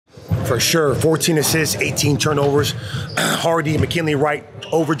For sure, 14 assists, 18 turnovers. Hardy, McKinley Wright,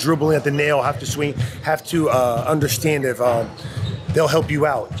 over dribbling at the nail, have to swing, have to understand if they'll help you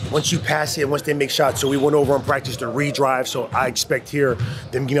out. Once you pass it, once they make shots. So we went over and practiced the redrive. So I expect here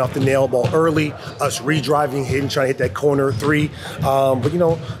them getting off the nail ball early, us redriving, hitting, trying to hit that corner three. But you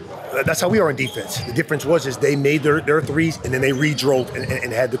know, that's how we are in defense. The difference is they made their threes and then they redrove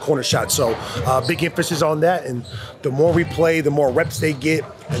and had the corner shot. So big emphasis on that. And the more we play, the more reps they get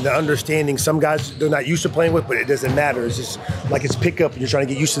and the understanding. Some guys they're not used to playing with, but it doesn't matter. It's just like it's pickup and you're trying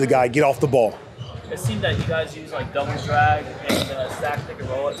to get used to the guy, get off the ball. It seemed that you guys use like double drag and stack pick and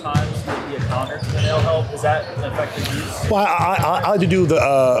roll at times to be a counter to the nail help. Is that an effective use? Well, I like to do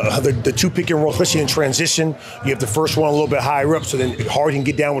the two pick and roll, especially in transition. You have the first one a little bit higher up, so then Hardy can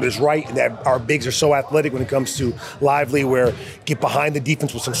get down with his right. And that our bigs are so athletic when it comes to Lively, where get behind the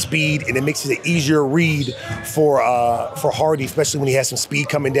defense with some speed, and it makes it an easier read for Hardy, especially when he has some speed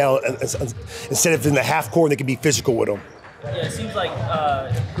coming down. Instead of in the half court, they can be physical with him. Yeah, it seems like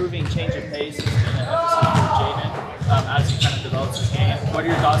improving change of pace has been an emphasis for Jaden as he kind of develops his game. What are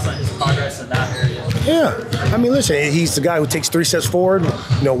your thoughts on his progress in that area? Yeah, I mean, listen, he's the guy who takes 3 steps forward,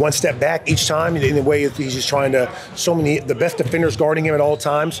 you know, 1 step back each time. In a way, he's just trying to. The best defenders guarding him at all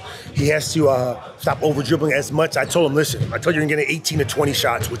times. He has to stop over dribbling as much. I told him, listen, I told you you're gonna get 18 to 20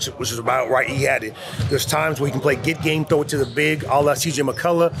 shots, which is about right. He had it. There's times where he can play get game, throw it to the big, a la CJ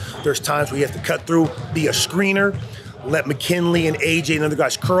McCullough. There's times where he has to cut through, be a screener. Let McKinley and AJ and other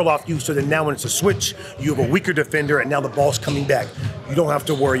guys curl off you, so that now when it's a switch, you have a weaker defender, and now the ball's coming back. You don't have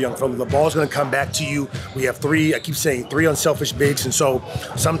to worry, young fella. The ball's going to come back to you. We have 3, I keep saying, 3 unselfish bigs, and so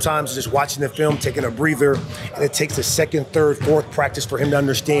sometimes just watching the film, taking a breather, and it takes a second, third, fourth practice for him to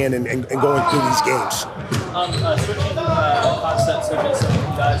understand and going through these games. Switching concepts have been something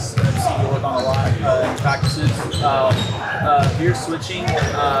you guys have seen you work on a lot in practices. Veer switching,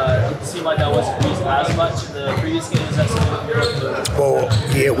 it seemed like that wasn't used as much in the previous games. Is that something you're Well,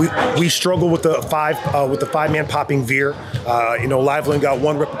 yeah, we struggle with the 5-man popping veer. You know, Lively got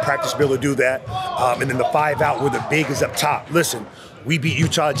 1 rep of practice to be able to do that, and then the 5 out where the big is up top. Listen, we beat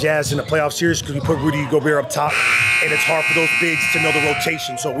Utah Jazz in the playoff series because we put Rudy Gobert up top, and it's hard for those bigs to know the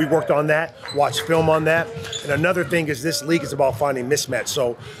rotation. So we worked on that, watched film on that. And another thing is this league is about finding mismatch.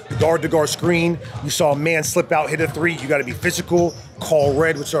 So the guard-to-guard screen, you saw a man slip out, hit a 3. You got to be physical, call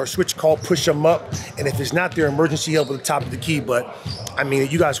red, which is our switch call, push them up. And if it's not there, emergency help at the top of the key. But, I mean,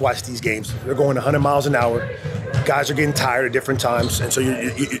 you guys watch these games. They're going 100 miles an hour. Guys are getting tired at different times, and so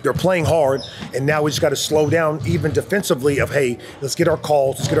they're playing hard, and now we just got to slow down even defensively of, hey, let's get our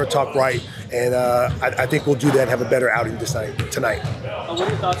calls, let's get our talk right, and I think we'll do that and have a better outing tonight. What are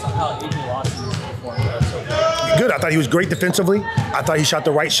your thoughts on how A.J. Lawson is performing so far? Good. I thought he was great defensively. I thought he shot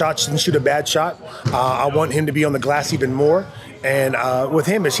the right shots, didn't shoot a bad shot. I want him to be on the glass even more. And with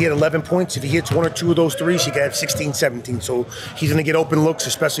him, he had 11 points. If he hits 1 or 2 of those threes, he can have 16, 17. So he's going to get open looks,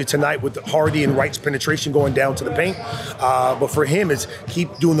 especially tonight with Hardy and Wright's penetration going down to the paint. But for him, it's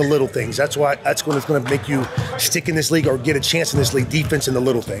keep doing the little things. That's when it's going to make you stick in this league or get a chance in this league, defense and the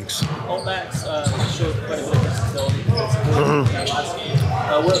little things. Max showed quite a bit of versatility in that last game.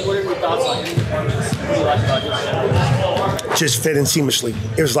 What are your thoughts on his performance? What do you like about his general? Just fit in seamlessly.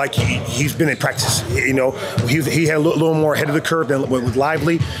 It was like he's been in practice. You know, he had a little more ahead of the curve than with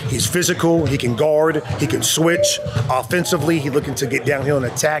Lively. He's physical. He can guard. He can switch. Offensively, he's looking to get downhill and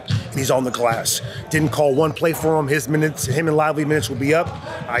attack, and he's on the glass. Didn't call one play for him. Him and Lively minutes will be up.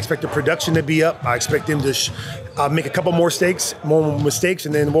 I expect the production to be up. I expect him to make a couple more mistakes,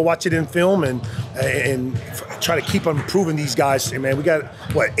 and then we'll watch it in film and try to keep improving these guys. And man, we got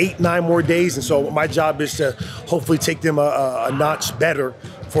 8, 9 more days, and so my job is to hopefully take them a notch better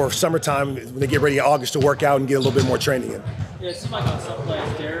for summertime when they get ready in August to work out and get a little bit more training in. Yeah, it seemed like on some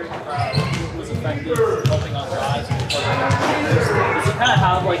plays, Derek was effective helping on drives. Does he kind of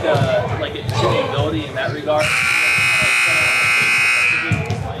have like an shooting ability in that regard?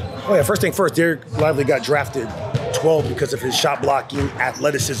 Oh yeah, first thing first, Derek Lively got drafted 12 because of his shot blocking,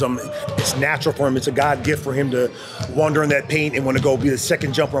 athleticism. It's natural for him. It's a God gift for him to wander in that paint and want to go be the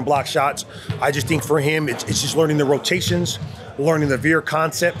second jumper and block shots. I just think for him, it's just learning the rotations, learning the veer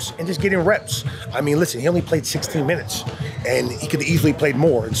concepts, and just getting reps. I mean, listen, he only played 16 minutes, and he could easily played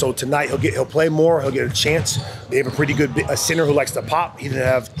more. And so tonight he'll play more. He'll get a chance. They have a pretty good center who likes to pop. He didn't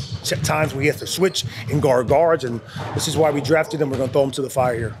have times where he has to switch and guard guards, and this is why we drafted him. We're going to throw him to the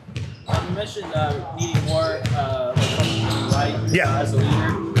fire here. You mentioned needing more right as a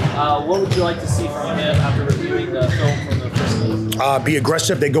leader. What would you like to see from him after reviewing the film from the first game? Be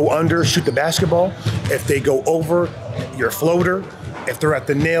aggressive. They go under, shoot the basketball. If they go over, your floater. If they're at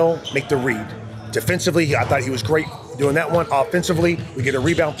the nail, make the read. Defensively, I thought he was great doing that one. Offensively, we get a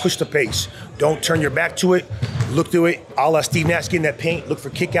rebound, push the pace. Don't turn your back to it. Look through it. A la Steve Nash getting that paint. Look for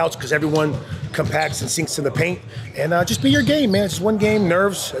kickouts because everyone compacts and sinks in the paint. And just be your game, man. It's just one game.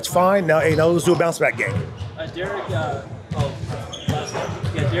 Nerves, that's fine. Now, hey, now let's do a bounce back game. Derek,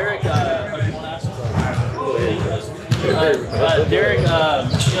 Derek, Derek,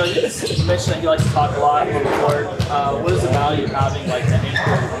 you mentioned that he likes to talk a lot on the court. What is the value of having like an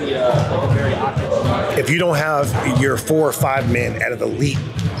anchor be a very active? If you don't have your 4 or 5 men at an elite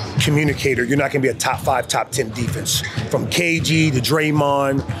communicator, you're not going to be a top 5, top 10 defense. From KG to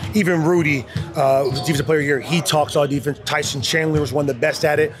Draymond, even Rudy, who's a defensive player here, he talks all defense. Tyson Chandler was one of the best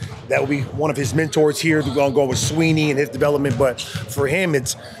at it. That will be one of his mentors here. We're going to go with Sweeney and his development. But for him,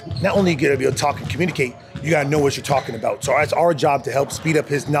 it's not only going to be able to talk and communicate, you got to know what you're talking about. So it's our job to help speed up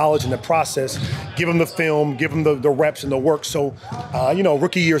his knowledge and the process, give him the film, give him the reps and the work. So,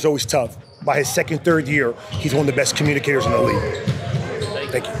 rookie year is always tough. By his 2nd, 3rd year, he's one of the best communicators in the league.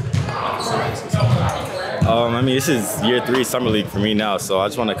 Thank you. This is year 3 summer league for me now, so I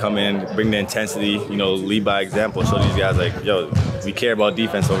just want to come in, bring the intensity, lead by example, show these guys like, yo, we care about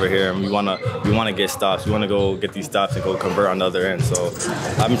defense over here, and we want to get stops. We want to go get these stops and go convert on the other end. So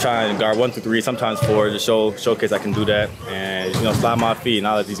I've been trying to guard 1 through 3, sometimes 4, to showcase I can do that, and slide my feet and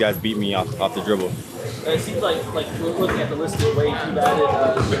not let these guys beat me off the dribble. It seems like looking at the list of weight you've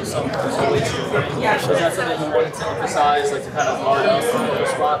added, some weights to your game. Is that something you wanted to emphasize, like to kind of guard up on those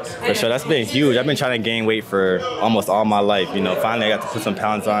spots? For sure, that's been huge. I've been trying to gain weight for almost all my life. Finally I got to put some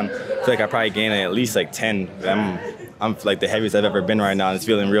pounds on. I feel like I probably gained at least like 10. I'm like the heaviest I've ever been right now. It's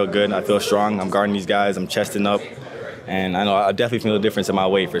feeling real good. I feel strong. I'm guarding these guys. I'm chesting up, and I know I definitely feel a difference in my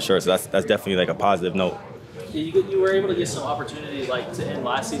weight for sure. So that's definitely like a positive note. You were able to get some opportunity to end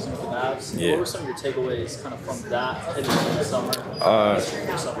last season with the Mavs. Yeah. What were some of your takeaways kind of from that heading into the summer?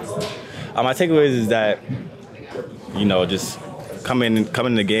 My takeaways is that, just come in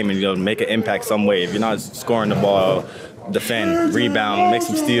the game and make an impact some way. If you're not scoring the ball, defend, rebound, make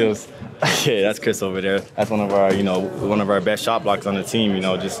some steals. Yeah, that's Chris over there. That's one of our best shot blocks on the team.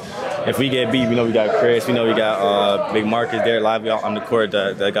 Just if we get beat, we know we got Chris. We know we got Big Marcus there live on the court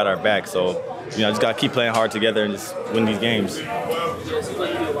that got our back. So just gotta keep playing hard together and just win these games. Yeah, it seems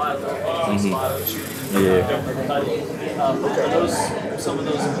like you do a lot of shooting. Yeah. Are those some of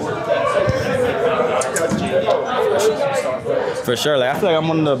those important things? For sure. I feel like I'm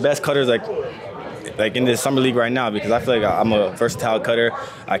one of the best cutters like in this summer league right now, because I feel like I'm a versatile cutter.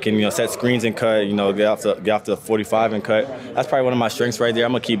 I can set screens and cut, get off the 45 and cut. That's probably one of my strengths right there.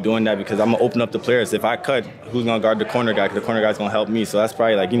 I'm gonna keep doing that because I'm gonna open up the players. If I cut, who's gonna guard the corner guy? 'Cause the corner guy's gonna help me. So that's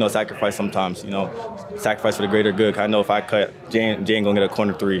probably sacrifice sometimes. Sacrifice for the greater good. 'Cause I know if I cut, Jay ain't gonna get a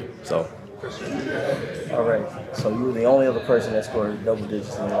corner 3. So. All right, so you were the only other person that scored double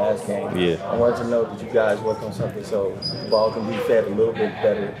digits in the last game. Yeah. I wanted to know, did you guys work on something so the ball can be fed a little bit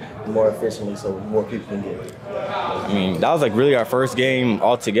better, more efficiently, so more people can get it? That was really our first game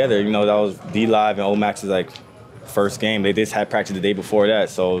all together. That was D-Live and O-Max's first game. They just had practice the day before that.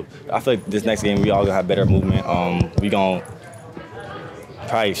 So I feel like this next game we all gonna have better movement. We gonna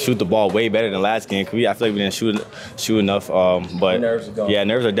probably shoot the ball way better than last game. I feel like we didn't shoot enough. But nerves are gone. Yeah,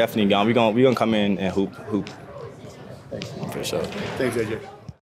 nerves are definitely gone. We gonna come in and hoop. Thanks. For sure. Thanks, AJ.